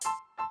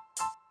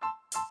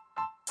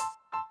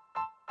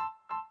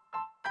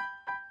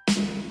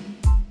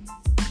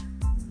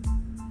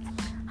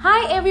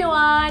Hi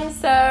everyone,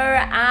 so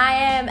I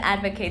am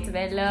Advocate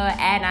Bello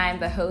and I'm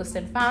the host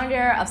and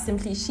founder of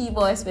Simply She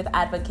Voice with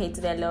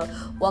Advocate Bello.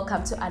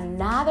 Welcome to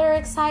another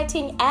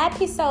exciting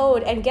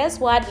episode. And guess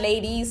what,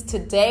 ladies?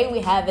 Today we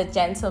have a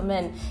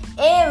gentleman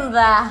in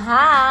the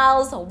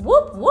house.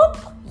 Whoop whoop.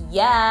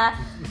 Yeah,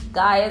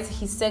 guys,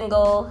 he's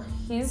single.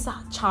 He's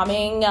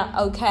charming,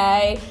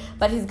 okay,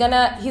 but he's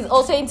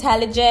also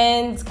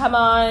intelligent. Come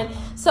on.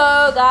 So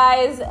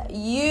guys,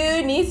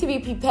 you need to be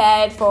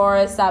prepared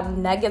for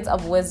some nuggets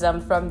of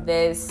wisdom from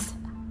this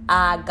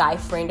guy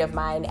friend of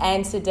mine.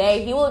 And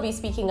today he will be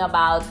speaking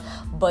about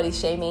body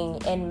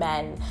shaming in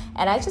men.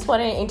 And I just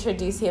want to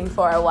introduce him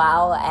for a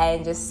while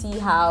and just see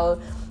how,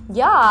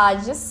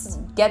 just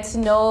get to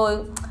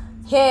know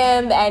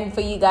him and for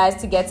you guys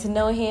to get to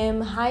know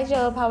him. Hi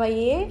Job, how are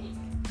you?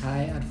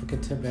 Hi,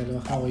 Advocate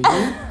Bello. How are you?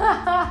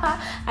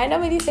 I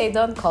normally say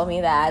don't call me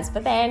that,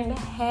 but then,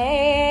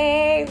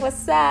 hey,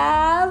 what's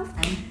up?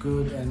 I'm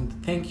good, and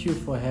thank you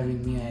for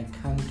having me. I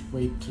can't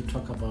wait to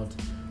talk about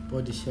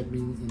body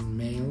shaming in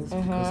males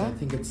because I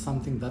think it's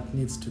something that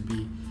needs to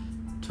be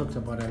talked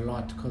about a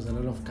lot because a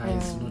lot of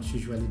guys do not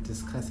usually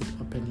discuss it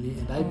openly.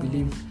 And I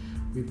believe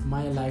with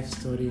my life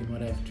story and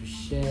what I have to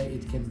share,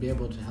 it can be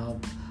able to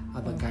help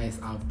other guys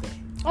out there.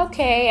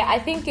 Okay, I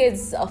think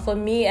it's, for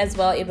me as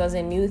well, it was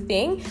a new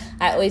thing.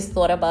 I always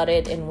thought about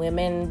it in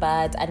women,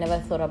 but I never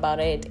thought about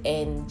it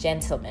in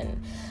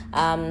gentlemen.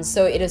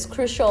 So it is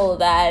crucial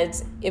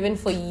that even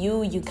for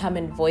you come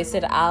and voice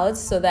it out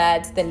so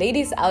that the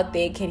ladies out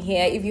there can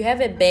hear. If you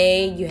have a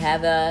bae, you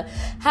have a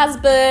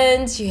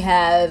husband, you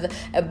have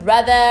a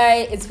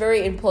brother, it's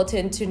very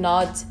important to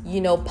not,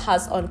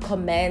 pass on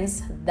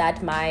comments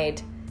that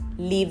might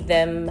leave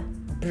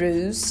them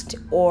bruised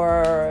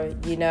or,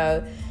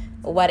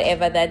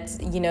 whatever that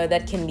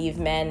can leave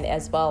men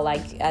as well,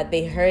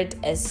 they hurt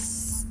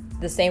as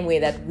the same way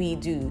that we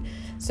do.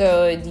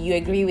 So do you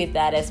agree with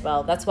that as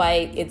well? That's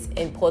why it's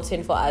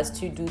important for us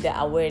to do the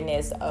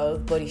awareness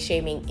of body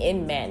shaming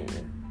in men.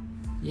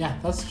 Yeah,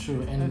 that's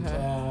true. And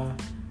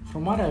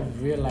from what I've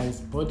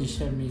realized, body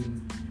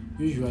shaming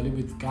usually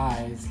with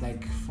guys,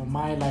 like for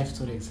my life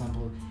story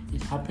example,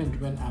 it happened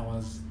when I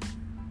was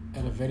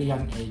at a very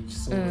young age.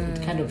 So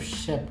it kind of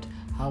shaped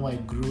how I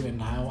grew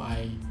and how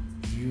I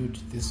viewed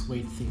this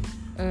weight thing.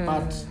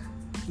 But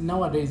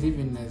nowadays,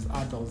 even as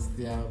adults,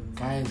 there are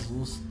guys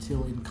who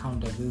still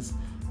encounter this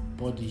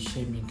body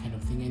shaming kind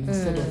of thing, and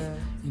instead of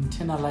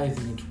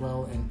internalizing it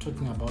well and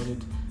talking about it,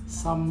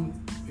 some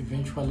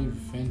eventually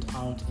vent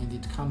out and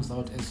it comes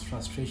out as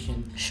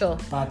frustration. Sure.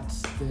 But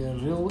the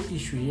real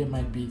issue here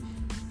might be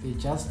they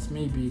just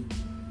maybe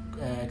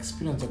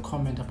experience a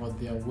comment about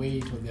their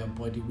weight or their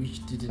body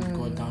which didn't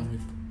go down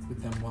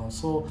with them well.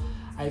 So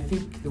I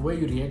think the way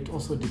you react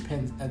also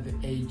depends at the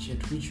age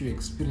at which you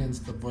experience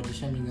the body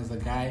shaming as a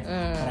guy.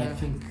 But I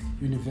think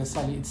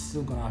universally it's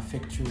still going to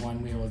affect you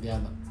one way or the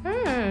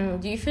other.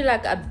 Do you feel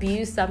like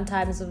abuse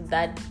sometimes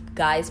that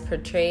guys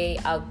portray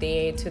out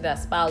there to their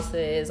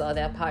spouses or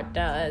their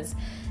partners,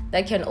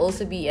 that can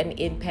also be an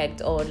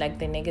impact or like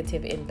the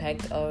negative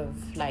impact of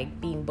like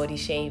being body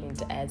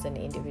shamed as an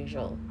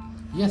individual?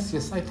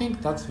 Yes, I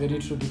think that's very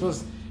true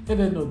because at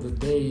the end of the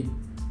day,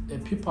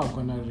 people are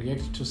going to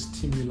react to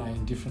stimuli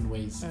in different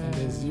ways. And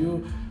as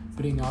you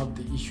bring out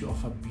the issue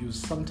of abuse,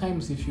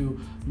 sometimes if you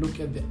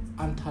look at the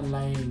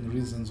underlying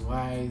reasons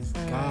why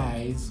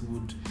guys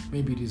would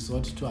maybe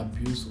resort to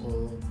abuse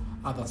or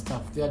other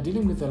stuff, they are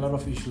dealing with a lot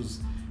of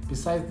issues.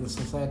 Besides the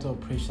societal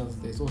pressures,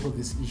 there's also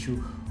this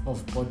issue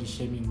of body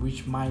shaming,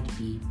 which might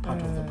be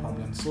part of the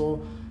problem.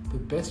 So the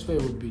best way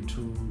would be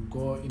to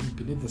go in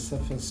beneath the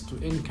surface to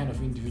any kind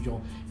of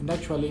individual and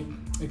actually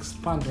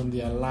expand on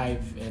their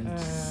life and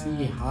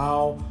see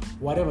how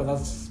whatever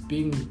that's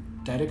being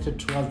directed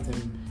towards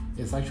them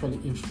has actually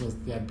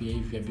influenced their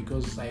behavior.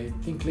 Because I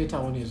think later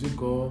on, as we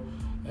go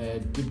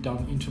deep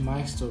down into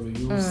my story,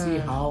 you will see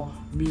how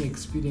me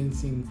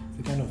experiencing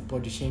the kind of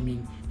body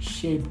shaming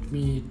shaped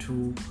me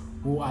to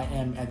who I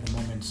am at the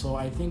moment. So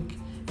I think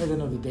at the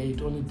end of the day,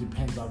 it only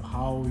depends on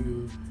how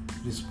you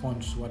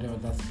respond to whatever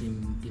that's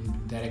been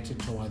directed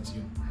towards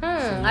you. So,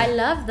 yeah. I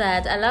love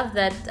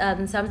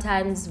that.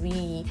 Sometimes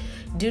we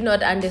do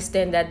not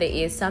understand that there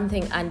is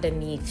something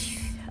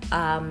underneath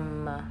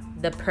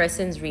the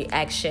person's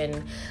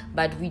reaction,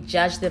 but we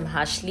judge them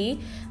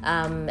harshly.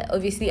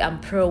 Obviously, I'm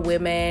pro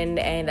women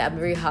and I'm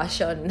very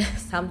harsh on,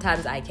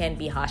 sometimes I can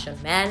be harsh on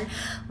men.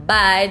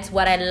 But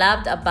what I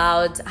loved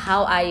about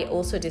how I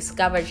also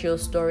discovered your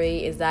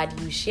story is that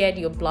you shared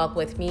your blog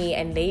with me.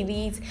 And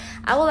ladies,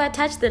 I will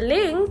attach the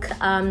link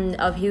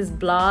of his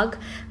blog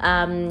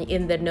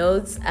in the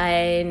notes.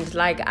 And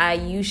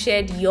you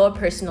shared your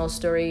personal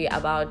story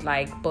about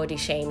body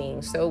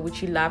shaming. So would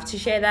you love to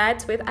share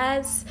that with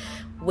us?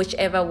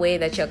 Whichever way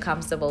that you're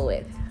comfortable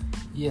with.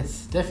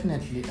 Yes,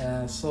 definitely.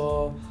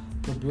 So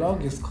the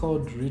blog is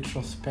called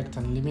Retrospect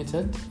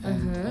Unlimited,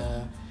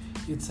 and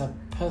it's a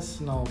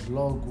personal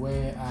blog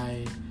where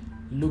I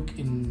look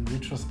in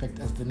retrospect,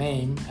 as the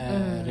name,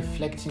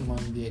 reflecting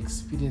on the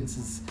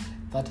experiences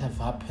that have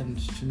happened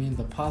to me in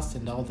the past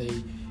and how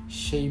they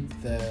shape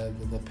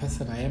the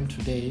person I am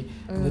today.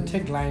 And the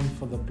tagline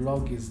for the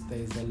blog is there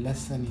is a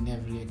lesson in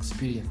every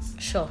experience.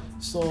 Sure.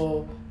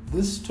 So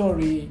this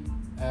story,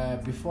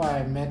 before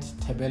I met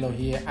Tebelo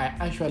here, I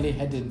actually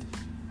hadn't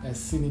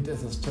seen it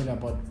as a story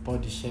about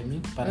body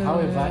shaming. But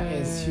however,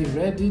 as she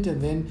read it,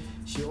 and then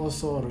she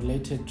also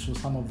related to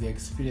some of the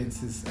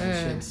experiences she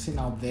had seen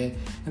out there.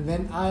 And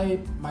then I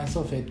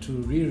myself had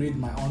to reread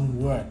my own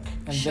work.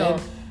 And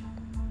then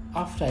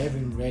after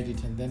having read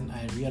it, and then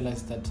I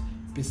realized that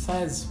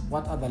besides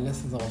what other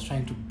lessons I was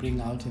trying to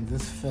bring out in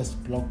this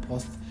first blog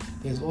post,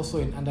 there's also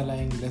an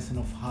underlying lesson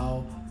of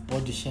how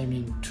body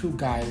shaming to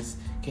guys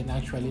can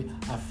actually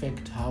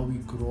affect how we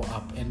grow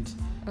up. And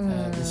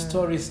the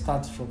story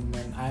starts from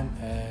when I'm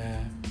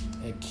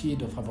a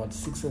kid of about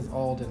 6 years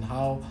old, and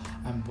how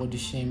I'm body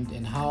shamed,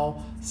 and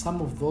how some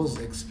of those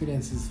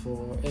experiences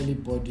for early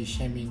body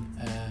shaming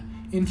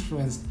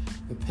influenced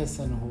the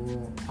person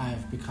who I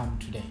have become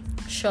today.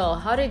 Sure.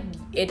 How did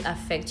it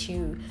affect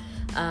you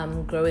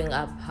growing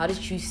up? How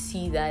did you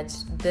see that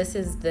this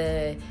is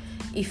the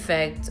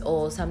effect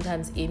or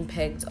sometimes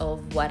impact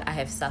of what I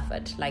have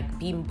suffered, like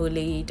being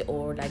bullied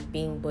or like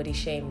being body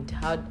shamed?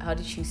 How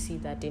did you see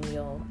that in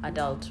your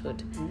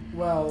adulthood?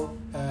 Well,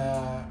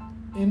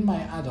 in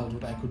my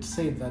adulthood, I could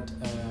say that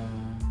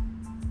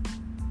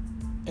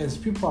as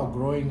people are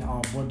growing,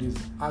 our bodies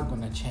are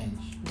gonna change.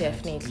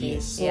 Definitely. Right?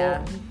 Yes.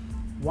 So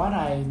what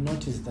I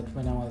noticed that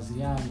when I was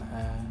young,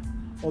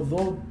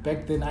 although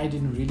back then I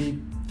didn't really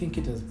think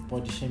it as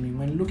body shaming,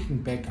 when looking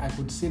back, I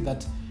could see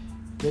that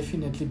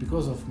definitely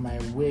because of my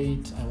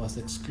weight, I was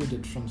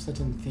excluded from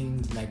certain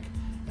things like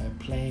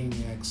playing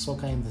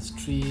soccer in the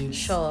streets.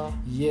 Sure.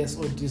 Yes,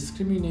 or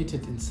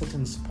discriminated in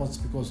certain sports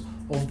because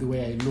of the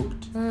way I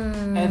looked.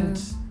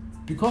 And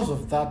because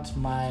of that,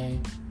 my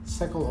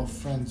circle of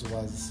friends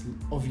was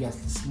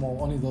obviously small.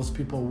 Only those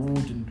people who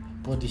wouldn't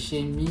body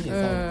shame me, as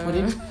I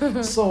would put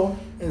it. So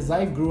as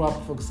I grew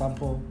up, for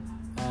example,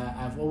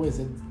 I've always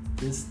had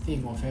this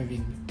thing of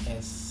having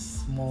a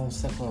small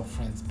circle of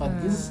friends.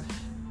 But this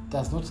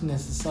does not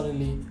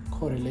necessarily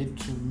correlate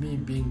to me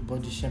being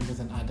body shamed as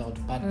an adult,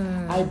 but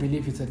I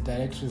believe it's a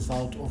direct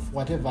result of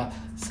whatever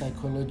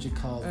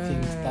psychological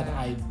things that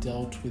I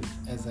dealt with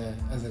as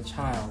a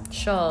child.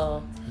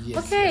 Sure.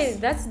 Yes, okay,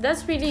 yes.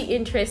 that's really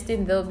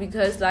interesting though,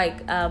 because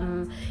like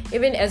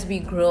even as we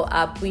grow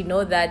up, we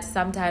know that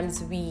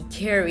sometimes we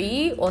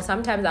carry, or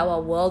sometimes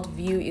our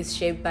worldview is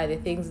shaped by the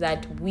things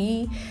that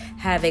we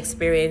have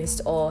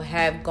experienced or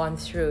have gone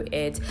through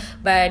it.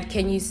 But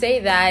can you say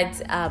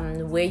that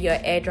where you're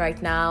at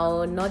right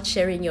now, not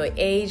sharing your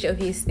age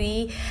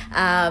obviously,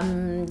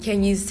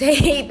 can you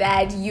say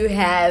that you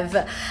have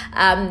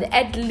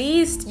at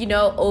least,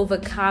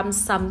 overcome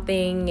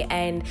something?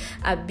 And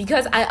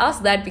because I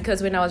asked that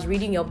because when I was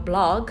reading your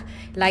blog,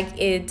 like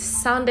it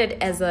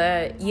sounded as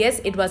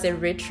it was a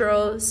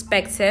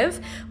retrospective,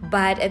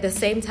 but at the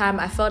same time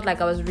I felt like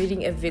I was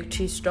reading a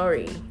victory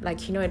story.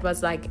 Like, it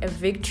was like a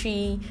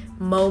victory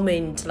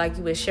moment, like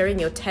you were sharing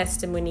your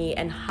testimony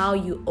and how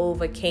you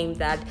overcame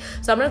that.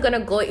 So I'm not going to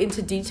go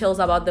into details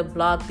about the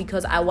blog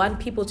because I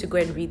want people to go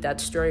and read that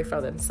story for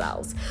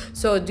themselves.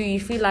 So do you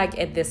feel like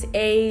at this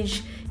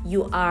age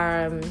you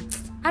are,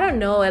 I don't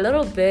know, a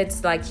little bit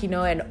like,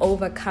 an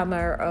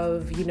overcomer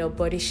of,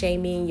 body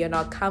shaming? You're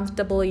not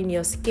comfortable in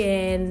your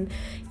skin.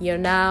 You're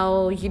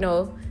now,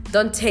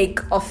 don't take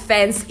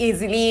offense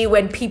easily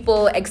when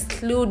people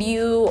exclude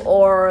you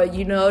or,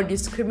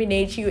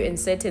 discriminate you in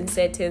certain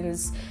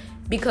settings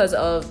because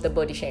of the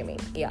body shaming.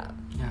 Yeah,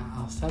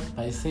 I'll start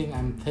by saying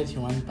I'm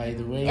 31, by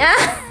the way.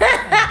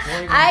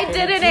 I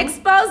didn't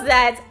expose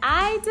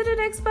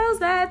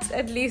that.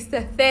 At least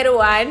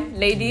 31,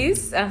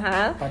 ladies.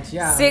 But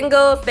yeah.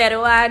 Single,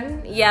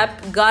 31.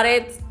 Yep, got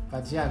it.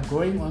 But yeah,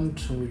 going on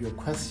to your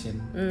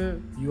question,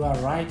 you are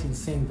right in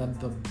saying that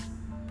the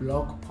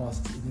blog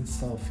post in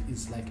itself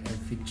is like a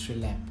victory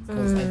lap.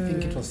 Because I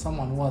think it was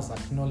someone who was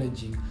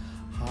acknowledging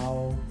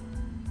how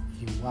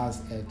he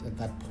was at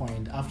that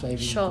point after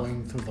even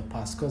going through the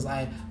past. Because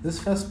this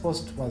first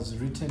post was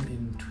written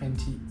in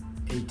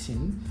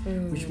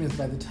 2018, which means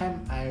by the time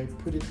I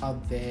put it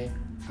out there,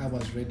 I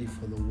was ready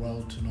for the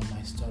world to know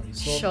my story.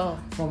 So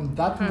from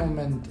that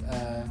moment,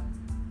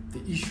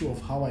 the issue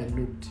of how I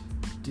looked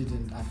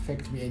didn't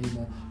affect me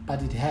anymore,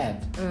 but it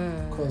had,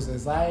 because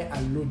as I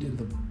allude in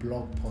the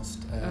blog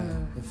post,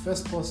 the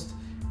first post,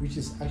 which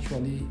is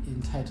actually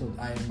entitled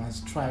I Am My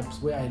Stripes,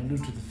 where I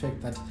allude to the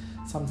fact that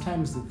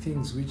sometimes the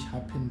things which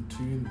happened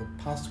to you in the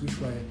past, which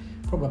were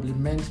probably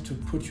meant to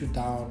put you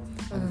down,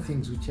 are the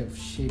things which have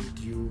shaped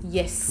you to who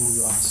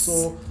you are.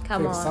 So,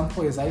 for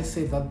example, as I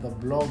say that the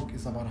blog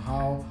is about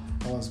how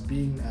I was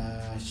being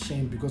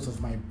shamed because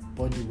of my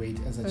body weight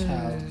as a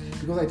child,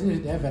 because I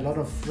didn't have a lot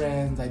of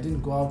friends, I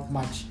didn't go out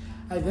much.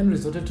 I then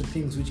resorted to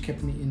things which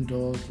kept me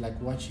indoors, like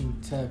watching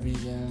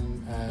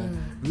television,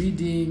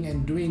 reading,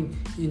 and doing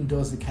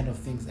indoorsy kind of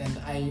things. And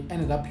I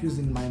ended up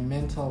using my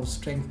mental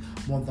strength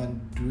more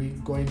than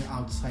going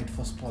outside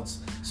for sports.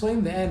 So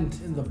in the end,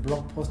 in the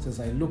blog post, as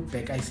I look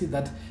back, I see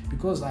that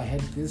because I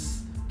had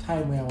this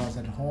time where I was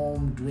at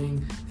home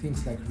doing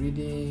things like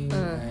reading,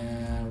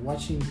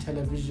 watching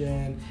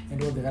television,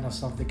 and all the kind of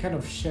stuff. They kind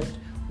of shaped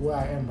where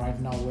I am right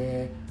now,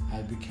 where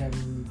I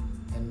became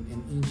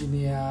an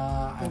engineer.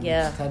 I'm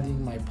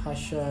studying my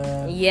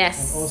passion.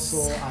 Yes. And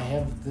also I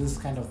have this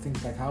kind of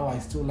things like how I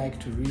still like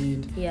to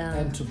read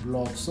and to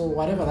blog. So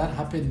whatever that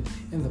happened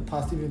in the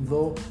past, even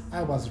though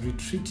I was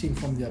retreating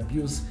from the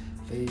abuse,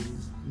 they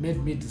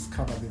made me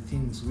discover the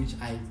things which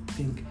I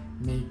think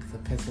make the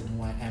person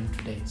who I am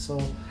today.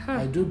 So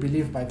I do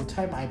believe by the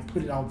time I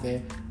put it out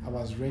there, I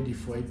was ready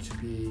for it to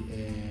be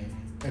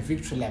a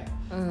victory lap.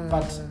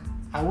 But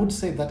I would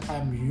say that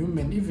I'm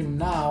human. Even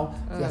now,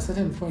 there are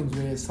certain points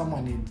where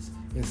someone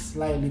is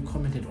slightly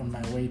commented on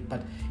my weight,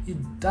 but it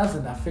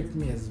doesn't affect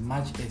me as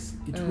much as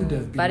it would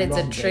have been. But it's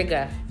a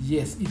trigger.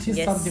 Yes, it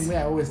is something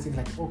where I always think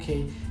like,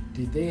 okay,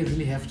 did they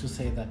really have to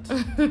say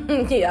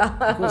that? Yeah.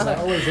 Because I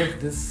always have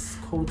this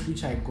quote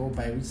which I go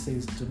by, which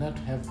says, do not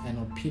have an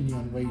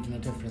opinion where you do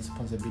not have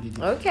responsibility.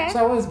 Okay. So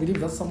I always believe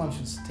that someone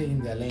should stay in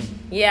their lane.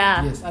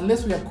 Yeah. Yes,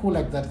 unless we are cool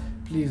like that,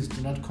 please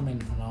do not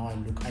comment on how I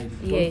look. I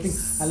don't think,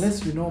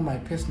 unless you know my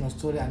personal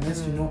story,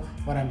 unless you know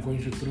what I'm going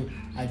through,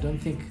 I don't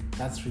think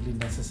that's really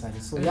necessary.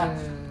 So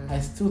I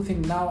still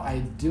think now I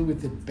deal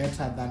with it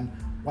better than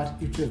what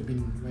it would have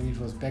been when it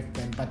was back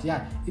then. But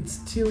it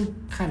still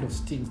kind of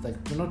stings.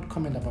 Like, do not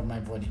comment about my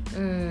body.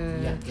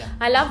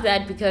 I love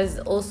that, because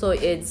also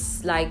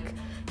it's like,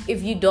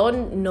 if you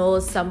don't know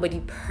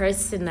somebody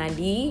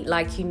personally,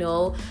 like, you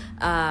know,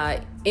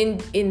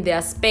 in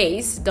their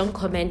space, don't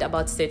comment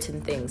about certain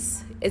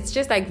things. It's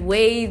just like,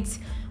 wait,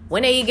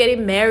 when are you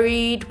getting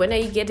married? When are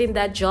you getting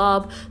that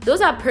job?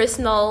 Those are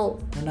personal.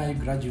 When are you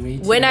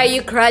graduating? When are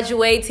you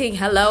graduating?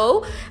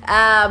 Hello.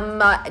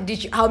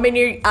 How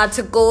many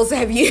articles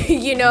have you?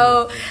 You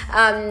know,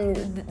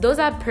 those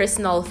are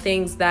personal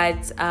things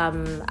that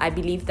I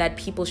believe that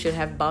people should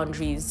have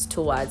boundaries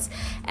towards.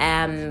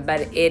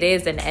 But it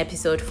is an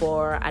episode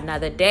for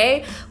another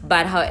day.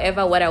 But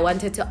however, what I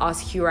wanted to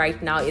ask you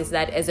right now is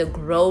that, as a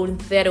grown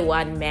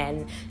 31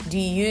 man, do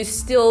you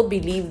still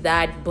believe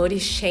that body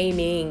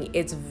shaming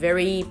is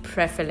very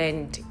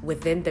prevalent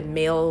within the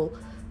male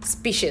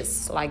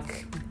species?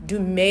 Like, do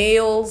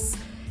males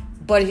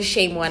body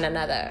shame one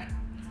another?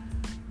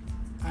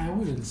 I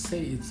wouldn't say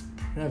it's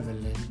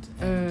prevalent.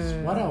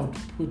 And what I would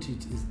put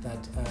it is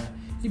that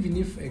even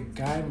if a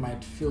guy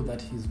might feel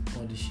that he's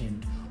body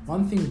shamed,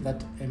 one thing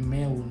that a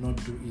male will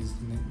not do is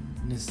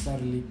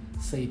necessarily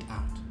say it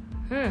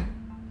out.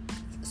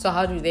 So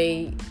how do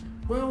they?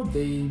 Well,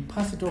 they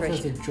pass it off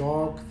as a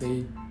joke.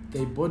 They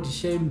body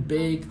shame,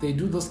 bake, they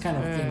do those kind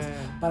of things.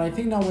 But I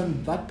think now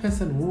when that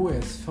person who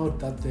has felt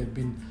that they've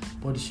been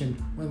body shamed,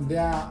 when they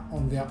are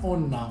on their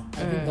own now,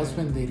 I think that's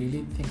when they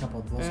really think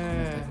about those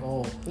comments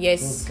like,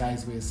 those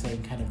guys were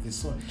saying kind of this.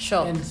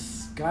 So,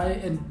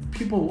 and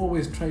people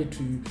always try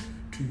to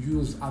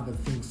use other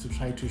things to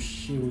try to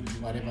shield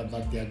whatever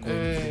that they are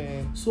going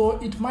through. So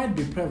it might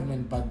be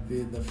prevalent, but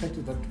the fact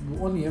is that we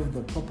only have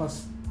the proper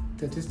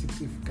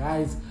statistics if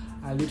guys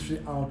are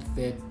literally out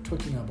there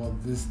talking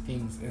about these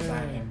things as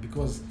I am,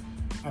 because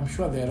I'm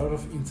sure there are a lot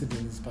of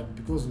incidents, but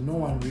because no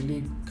one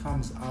really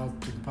comes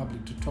out to the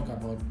public to talk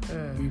about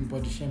being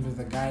body shamed as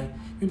a guy,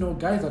 you know,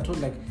 guys are told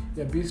like,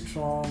 be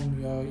strong,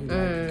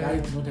 like,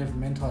 guys do not have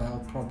mental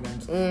health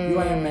problems, you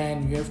are a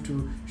man, you have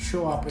to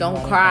show up,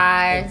 don't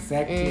cry.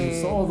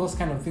 Exactly. So all those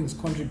kind of things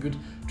contribute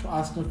to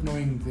us not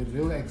knowing the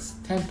real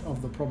extent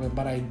of the problem,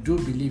 but I do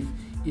believe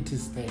it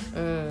is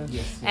there.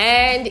 Yes.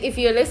 And if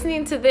you're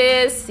listening to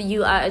this,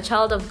 you are a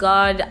child of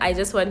God.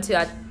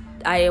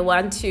 I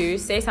want to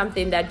say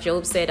something that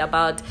Job said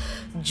about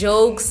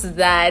jokes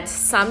that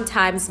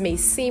sometimes may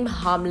seem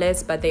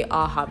harmless, but they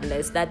are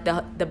harmless. That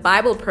the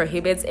Bible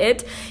prohibits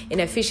it. In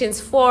Ephesians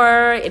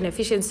 4, in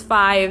Ephesians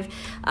 5,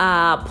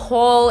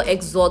 Paul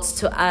exhorts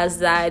to us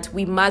that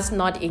we must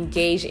not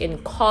engage in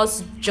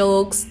coarse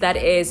jokes, that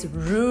is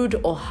rude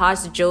or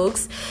harsh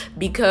jokes,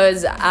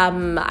 because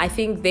I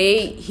think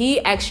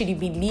he actually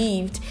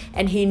believed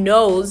and he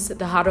knows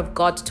the heart of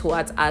God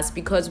towards us,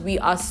 because we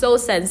are so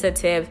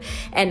sensitive.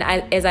 And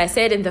as I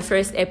said in the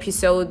first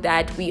episode,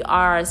 that we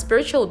are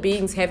spiritual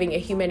beings having a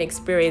human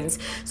experience.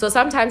 So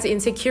sometimes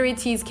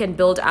insecurities can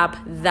build up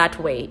that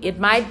way. It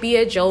might be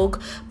a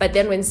joke, but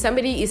then when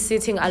somebody is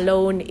sitting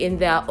alone in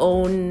their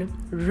own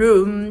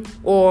room,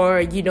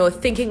 or, you know,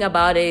 thinking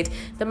about it,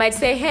 they might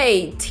say,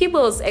 hey,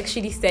 Tibbles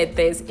actually said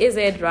this. Is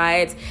it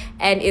right?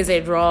 And is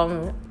it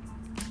wrong?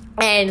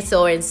 And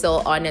so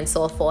on and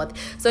so forth.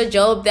 So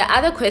Job, the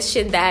other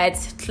question that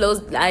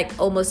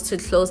almost to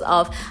close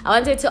off, I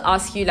wanted to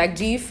ask you, like,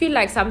 do you feel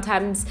like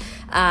sometimes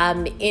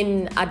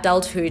in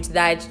adulthood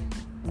that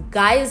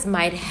guys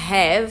might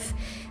have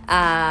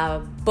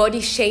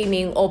body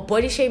shaming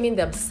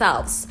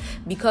themselves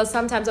because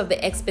sometimes of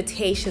the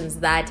expectations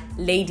that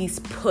ladies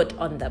put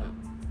on them?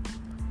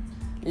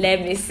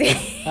 Let me see.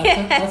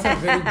 That's a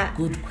very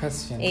good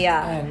question.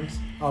 Yeah. And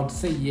I would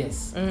say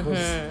yes,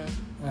 because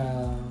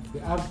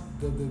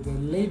the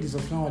ladies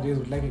of nowadays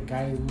would like a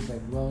guy who's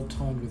like well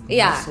toned with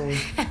muscles,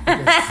 with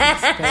a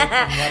six-pack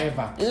and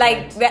whatever.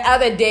 Like the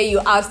other day, you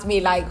asked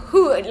me like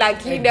who,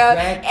 like you know,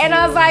 and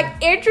I was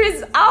like,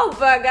 Idris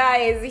Elba,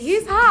 guys,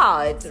 he's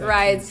hot,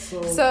 right?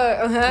 So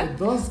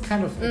those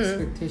kind of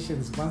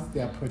expectations, once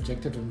they are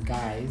projected on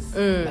guys,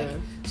 like,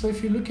 so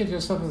if you look at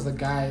yourself as a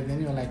guy,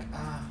 then you're like,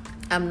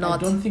 I'm not.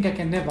 I don't think I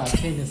can never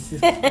attain a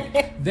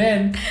six-pack.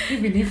 Then,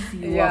 even if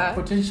you are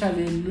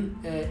potentially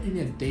in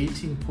a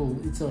dating pool,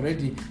 it's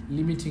already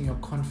limiting your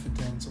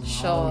confidence on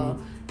how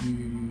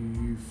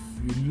you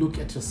look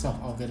at yourself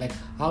out there. Like,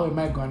 how am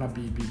I gonna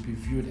be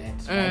viewed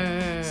at?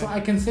 Right? So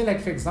I can say,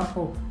 like, for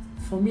example,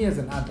 for me as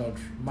an adult,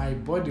 my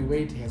body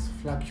weight has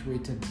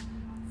fluctuated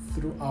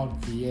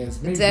throughout the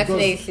years. Maybe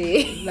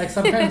definitely. Because, like,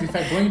 sometimes if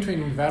I go into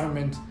an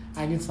environment,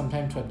 I need some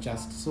time to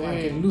adjust. So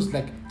I can lose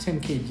like 10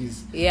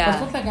 kgs. Yeah. But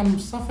it's not like I'm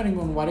suffering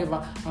on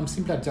whatever. I'm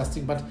simply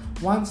adjusting. But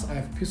once I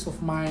have peace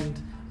of mind,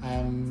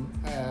 I'm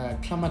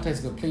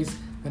acclimatized to the place,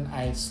 then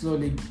I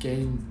slowly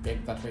gain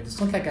back that weight.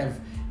 It's not like I've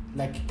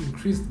like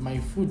increased my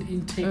food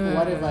intake or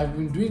whatever. I've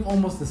been doing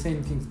almost the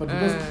same things. But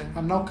because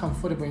I'm now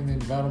comfortable in the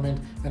environment,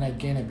 then I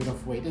gain a bit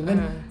of weight. And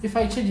then if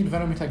I change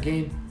environment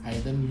again, I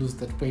then lose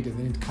that weight and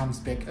then it comes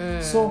back.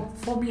 So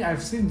for me,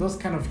 I've seen those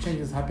kind of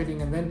changes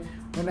happening. And then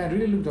when I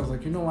really looked, I was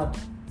like, you know what,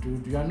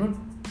 dude, you are not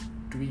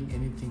doing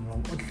anything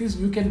wrong. At least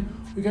we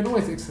can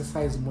always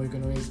exercise more, you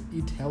can always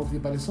eat healthy,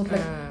 but it's not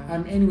like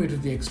I'm anywhere to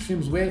the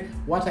extremes where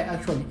what I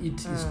actually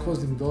eat is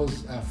causing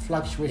those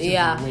fluctuations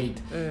in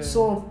weight.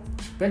 So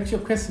back to your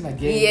question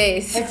again,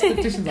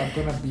 expectations are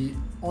gonna be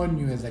on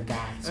you as a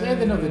guy. So at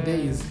the end of the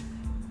day is,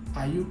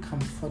 are you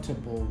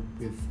comfortable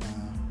with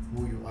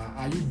who you are?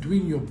 Are you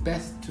doing your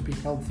best to be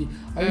healthy?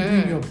 Are you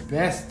doing your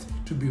best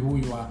to be who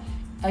you are?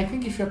 I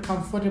think if you're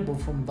comfortable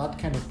from that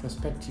kind of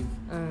perspective,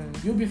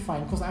 you'll be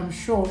fine. Because I'm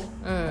sure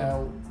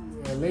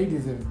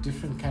ladies have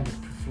different kind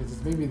of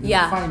preferences. Maybe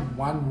they'll find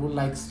one who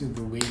likes you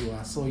the way you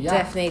are. So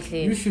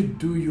definitely, you should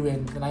do you,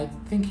 and I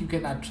think you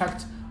can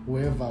attract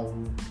whoever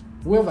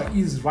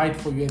is right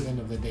for you at the end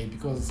of the day,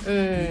 because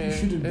you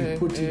shouldn't be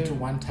put into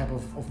one type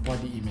of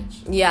body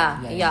image.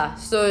 Yeah.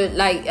 So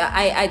like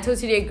I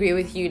totally agree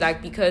with you,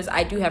 like, because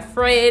I do have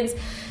friends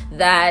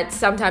that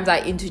sometimes are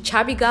into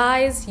chubby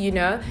guys, you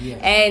know,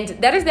 and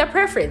that is their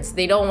preference.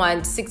 They don't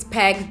want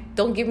six-pack,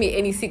 don't give me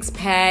any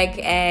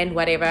six-pack and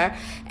whatever.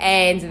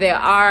 And there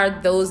are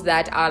those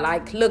that are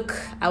like, look,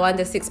 I want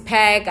a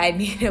six-pack, I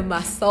need a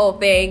muscle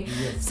thing.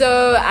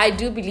 So I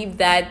do believe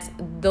that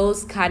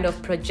those kind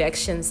of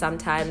projections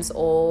sometimes,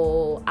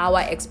 or our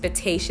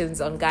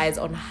expectations on guys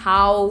on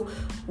how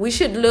we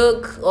should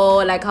look,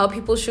 or like how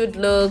people should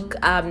look,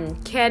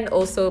 can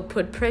also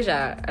put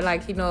pressure,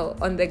 like, you know,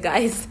 on the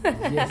guys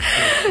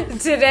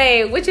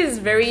today, which is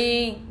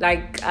very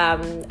like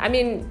I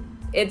mean,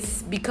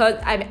 it's because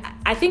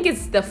I think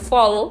it's the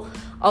fall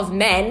of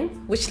men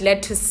which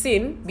led to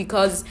sin,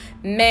 because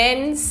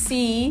men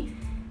see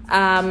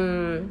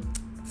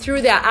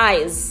through their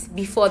eyes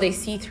before they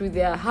see through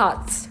their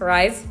hearts,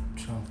 right?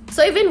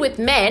 So even with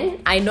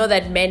men, I know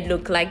that men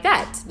look like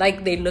that.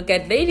 Like, they look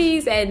at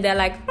ladies and they're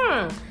like,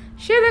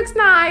 she looks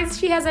nice,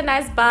 she has a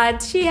nice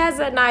butt, she has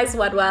a nice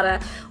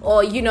whatever,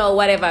 or, you know,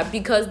 whatever,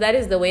 because that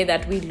is the way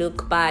that we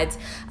look. But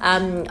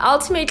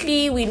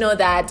ultimately, we know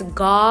that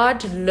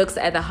God looks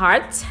at the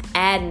heart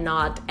and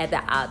not at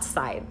the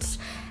outside.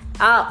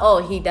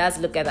 He does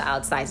look at the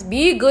outside.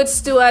 Be good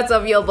stewards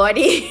of your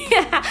body.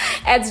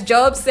 As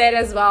Job said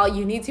as well,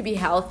 you need to be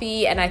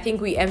healthy. And I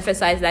think we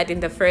emphasized that in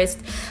the first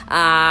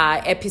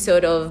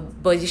episode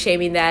of Body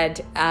Shaming, that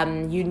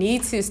you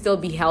need to still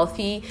be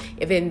healthy,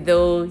 even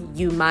though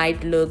you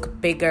might look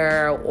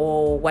bigger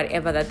or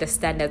whatever that the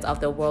standards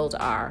of the world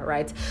are,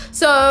 right?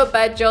 So,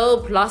 but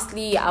Job,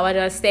 lastly, I want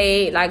to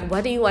say, like,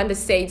 what do you want to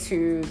say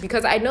to,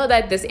 because I know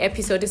that this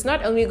episode is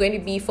not only going to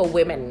be for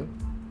women,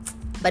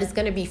 but it's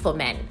going to be for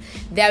men.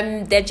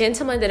 The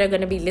gentlemen that are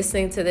going to be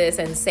listening to this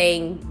and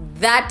saying,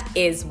 that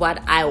is what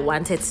I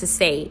wanted to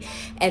say,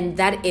 and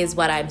that is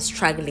what I'm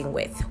struggling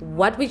with.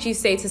 What would you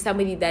say to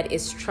somebody that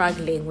is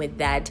struggling with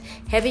that,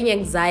 having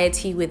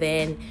anxiety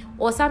within,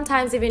 or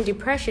sometimes even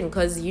depression?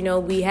 Because, you know,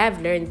 we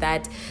have learned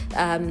that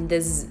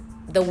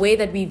the way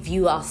that we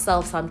view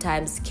ourselves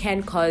sometimes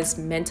can cause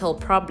mental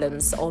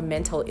problems or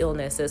mental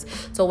illnesses.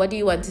 So what do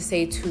you want to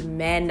say to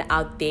men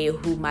out there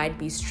who might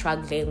be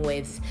struggling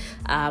with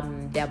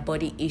their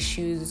body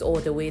issues,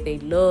 or the way they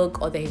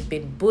look, or they've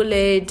been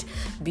bullied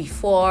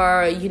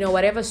before, you know,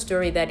 whatever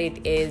story that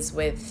it is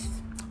with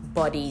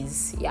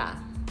bodies?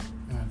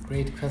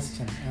 Great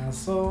question.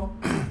 So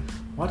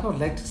what I would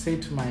like to say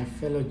to my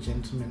fellow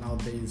gentlemen out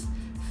there is,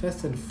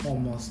 first and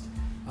foremost,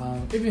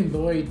 even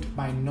though it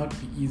might not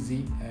be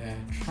easy,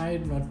 try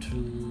not to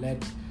let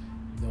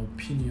the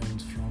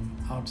opinions from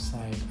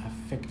outside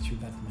affect you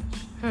that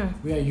much.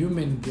 We are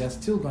human, they are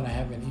still going to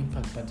have an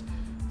impact, but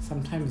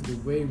sometimes the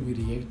way we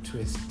react to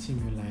a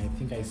stimuli, I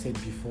think I said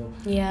before,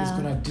 is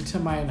going to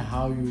determine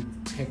how you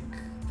take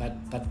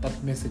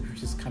that message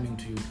which is coming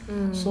to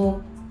you.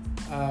 So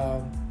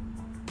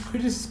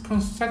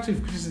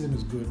constructive criticism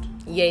is good.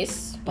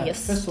 Yes. But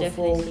yes. first of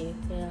Definitely.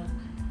 all,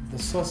 the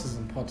source is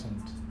important.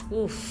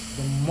 Oof.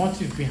 The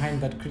motive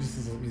behind that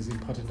criticism is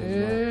important as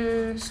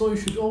well. So you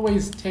should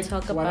always take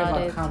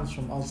whatever comes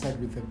from outside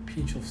with a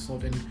pinch of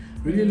salt and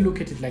really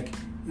look at it like,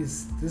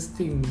 is this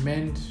thing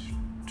meant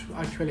to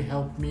actually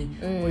help me,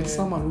 or it's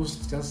someone who's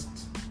just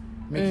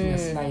making a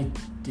slight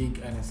dig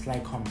and a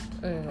slight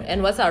comment?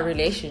 And what's our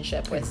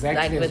relationship with,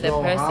 exactly with the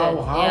person?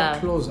 How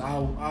close?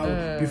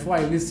 How before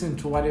I listen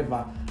to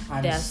whatever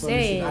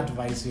unsolicited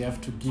advice you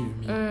have to give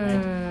me,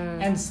 right?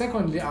 And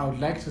secondly, I would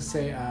like to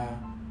say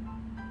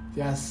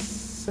there are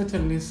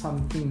certainly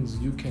some things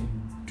you can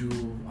do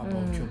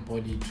about your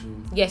body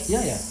to. Yes.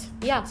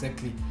 Yeah.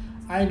 Exactly.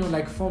 I know,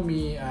 like for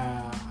me,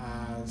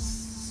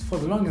 for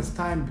the longest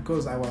time,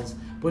 because I was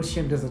body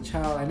shamed as a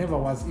child, I never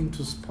was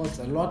into sports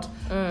a lot.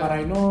 But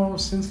I know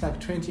since like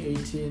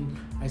 2018,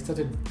 I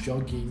started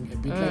jogging a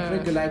bit like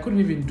regular. I couldn't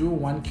even do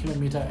 1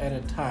 kilometer at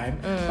a time.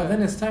 But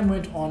then as time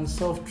went on,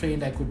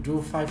 self-trained, I could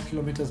do 5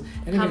 kilometers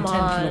and even 10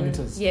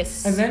 kilometers.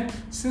 Yes. And then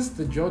since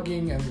the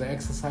jogging and the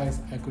exercise,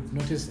 I could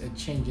notice a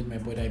change in my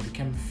body. I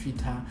became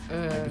fitter.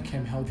 I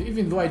became healthy.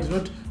 Even though I did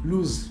not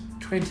lose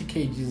 20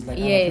 kgs like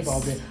other people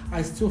out there,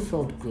 I still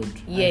felt good.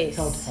 I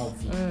felt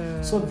healthy.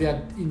 So there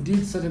are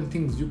indeed certain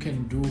things you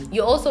can do.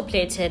 You also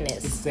play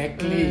tennis.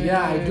 Exactly.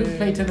 Yeah, I do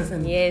play tennis,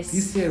 and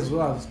this year as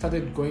well I've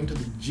started going to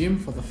the gym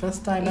for the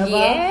first time ever,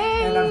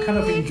 and I'm kind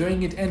of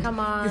enjoying it, and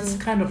it's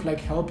kind of like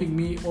helping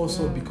me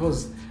also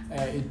because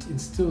it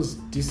instills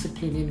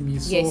discipline in me.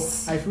 So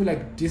I feel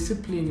like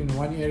discipline in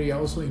one area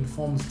also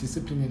informs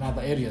discipline in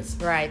other areas.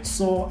 Right.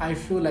 So I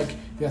feel like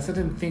there are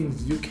certain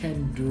things you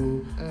can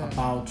do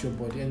about your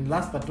body. And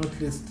last but not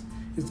least,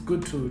 it's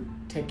good to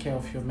take care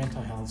of your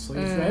mental health. So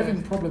if you're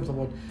having problems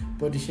about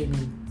body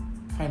shaming,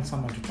 find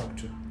someone to talk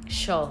to.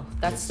 Sure,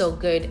 that's so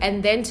good.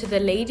 And then to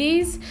the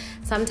ladies,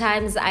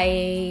 sometimes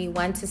I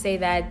want to say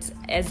that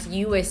as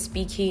you were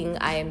speaking,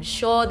 I am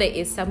sure there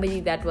is somebody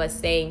that was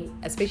saying,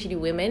 especially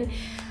women,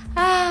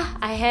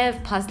 I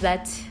have passed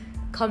that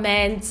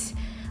comment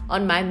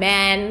on my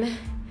man,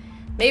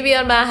 maybe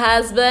on my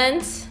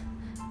husband,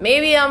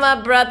 maybe on my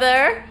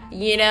brother.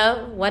 You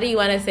know, what do you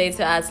want to say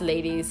to us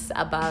ladies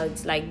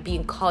about like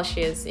being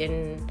cautious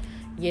in,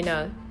 you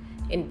know,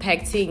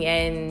 impacting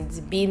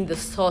and being the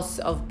source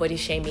of body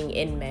shaming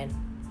in men?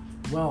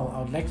 Well, I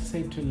would like to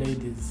say to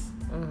ladies,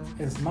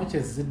 as much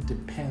as it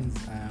depends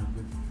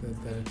with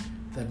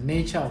the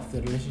nature of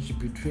the relationship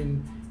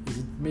between, is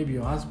it maybe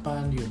your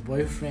husband, your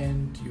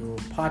boyfriend, your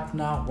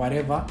partner,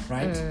 whatever,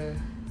 right?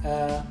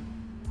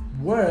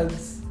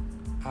 Words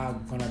are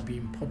gonna be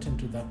important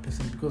to that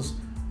person because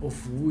of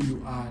who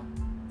you are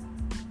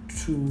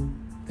to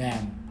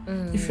them.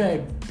 If you're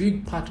a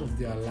big part of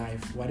their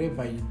life,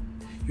 whatever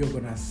you're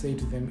gonna say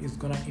to them is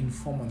gonna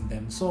inform on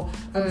them. So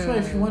I'm sure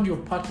if you want your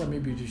partner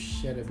maybe to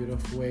shed a bit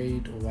of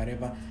weight or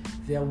whatever,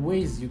 there are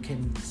ways you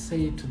can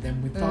say it to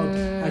them without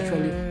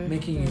actually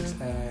making it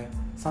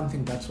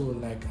something that will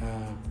like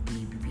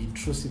be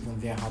intrusive on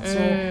their heart. So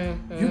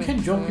you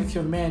can joke with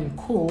your man,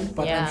 cool,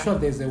 but I'm sure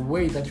there's a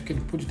way that you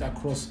can put it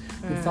across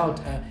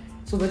without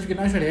so that you can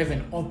actually have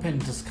an open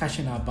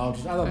discussion about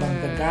it, other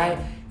than the guy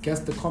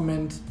gets the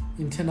comment,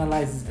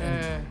 internalizes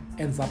and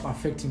ends up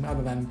affecting,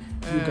 other than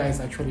you guys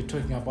actually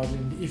talking about it.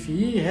 And if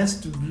he has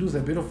to lose a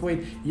bit of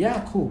weight,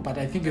 cool, but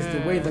I think it's the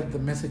way that the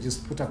message is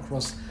put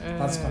across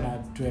that's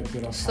gonna do a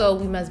bit of so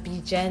we must be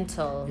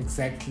gentle,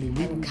 exactly,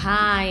 and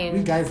kind.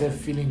 We guys have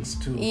feelings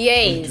too.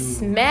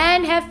 Yes,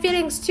 men have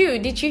feelings too.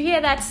 Did you hear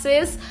that,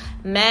 sis?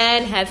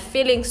 Men have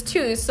feelings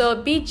too,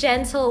 so be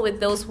gentle with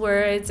those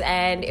words.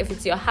 And if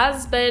it's your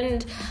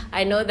husband,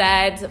 I know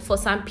that for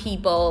some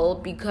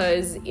people,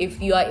 because if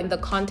you are in the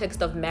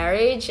context of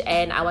marriage,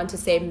 and I want to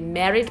say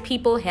married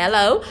people,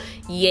 hello,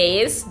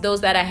 yes, those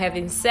that are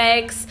having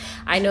sex,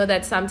 I know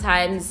that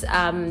sometimes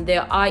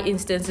there are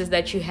instances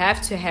that you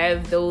have to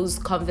have those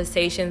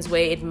conversations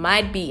where it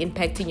might be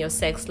impacting your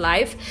sex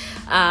life,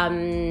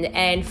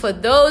 and for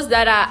those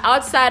that are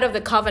outside of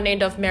the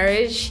covenant of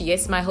marriage,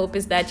 yes, my hope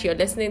is that you're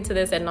listening to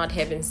this and not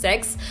having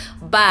sex,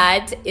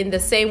 but in the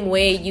same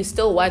way you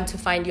still want to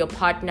find your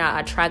partner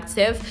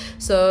attractive.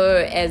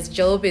 So as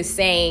Job is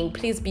saying,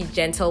 please be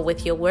gentle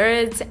with your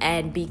words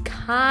and be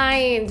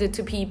kind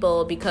to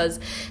people because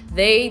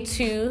they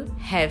too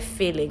have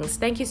feelings.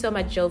 Thank you so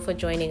much, Job, for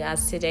joining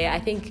us today.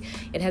 I think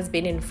it has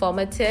been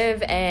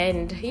informative,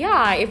 and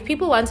if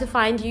people want to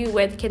find you,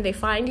 where can they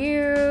find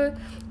you?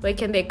 Where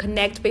can they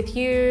connect with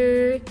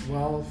you?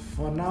 Well,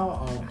 for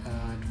now, I'll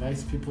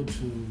advise people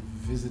to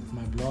visit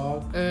my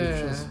blog,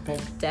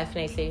 Retrospect.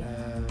 Definitely.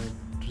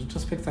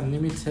 Retrospect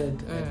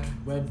Unlimited at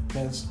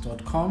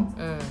wordpress.com.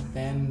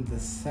 Then the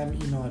same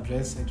email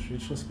address at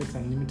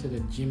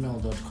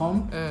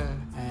retrospectunlimited@gmail.com.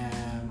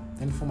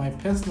 Then for my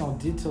personal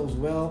details,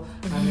 well,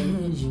 I'm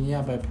an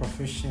engineer by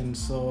profession,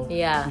 so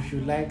if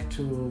you like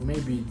to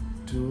maybe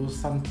do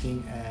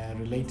something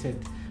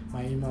related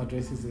my email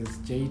address is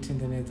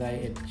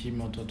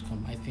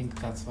jtendenedzai@gmail.com. I think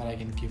that's what I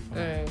can give for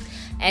now.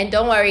 And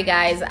don't worry,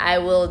 guys, I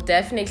will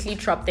definitely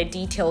drop the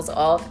details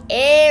of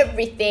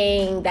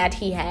everything that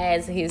he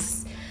has.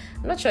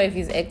 I'm not sure if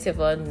he's active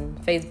on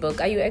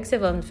Facebook. Are you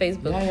active on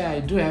Facebook? Yeah,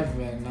 I do have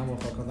a number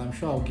of accounts. I'm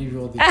sure I'll give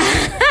you all the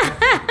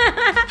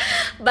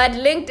But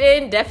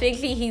LinkedIn,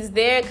 definitely he's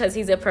there because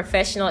he's a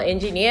professional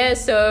engineer.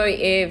 So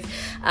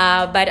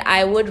but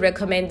I would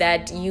recommend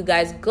that you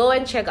guys go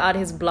and check out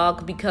his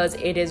blog because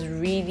it is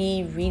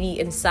really, really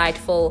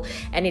insightful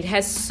and it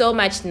has so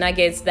much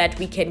nuggets that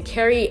we can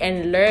carry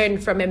and learn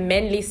from a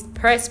manly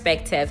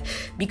perspective.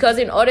 Because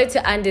in order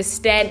to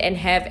understand and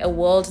have a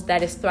world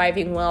that is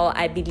thriving well,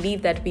 I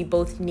believe that we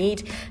both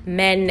need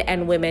men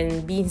and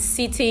women being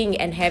sitting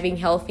and having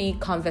healthy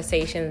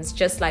conversations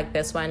just like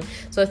this one.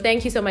 So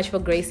thank you so much for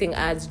gracing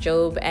us,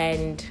 Job,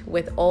 and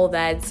with all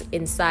that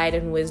insight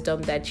and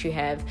wisdom that you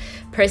have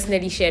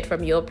personally shared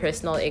from your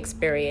personal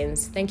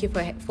experience. Thank you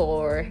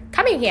for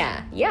coming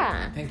here.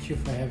 Yeah. Thank you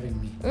for having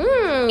me.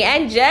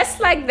 And just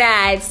like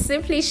that,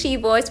 Simply She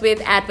Voice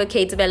with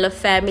Advocate Bella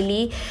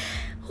family.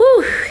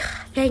 Whew.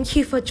 Thank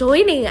you for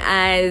joining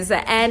us.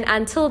 And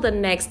until the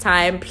next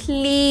time,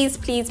 please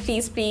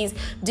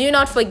do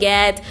not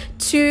forget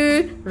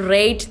to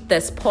rate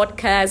this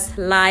podcast,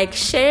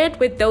 share it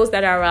with those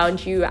that are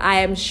around you.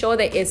 I am sure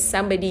there is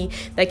somebody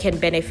that can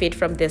benefit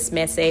from this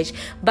message.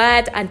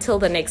 But until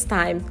the next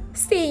time,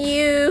 see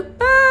you.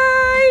 Bye.